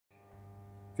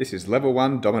This is level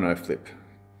 1 domino flip.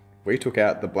 We took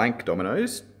out the blank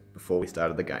dominoes before we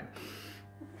started the game.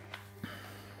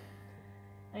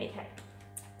 Okay,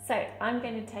 so I'm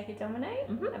going to take a domino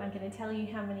and I'm going to tell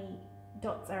you how many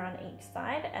dots are on each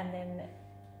side, and then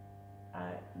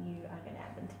you are going to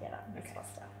add them together. Okay.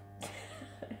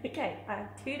 Okay, I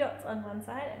have 2 dots on one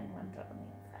side and 1 dot on the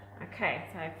other side. Okay,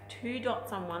 so I have 2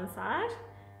 dots on one side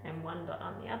and 1 dot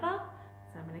on the other.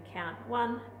 So I'm going to count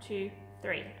 1, 2,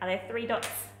 3. Are there 3 dots?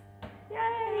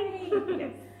 Yay!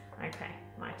 Yes. Okay,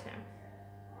 my turn.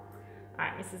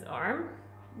 Alright, Mrs. Oram.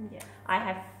 Yes. I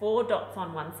have 4 dots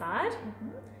on one side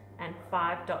and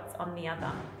 5 dots on the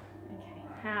other. Okay.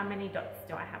 How many dots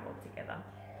do I have altogether?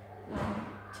 1,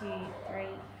 2, 3,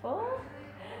 4.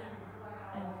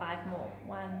 And 5 more.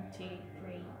 1, 2,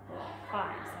 3, 4,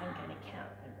 5. So I'm going to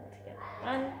count them all together.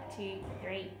 1, 2,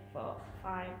 3, 4,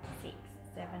 5, 6,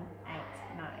 7,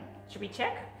 8, 9. Should we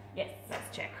check? Yes.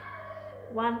 Let's check.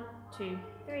 1, 2,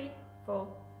 3, 4,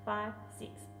 5,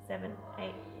 6, 7,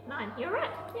 8, 9. You're right.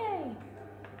 Yay!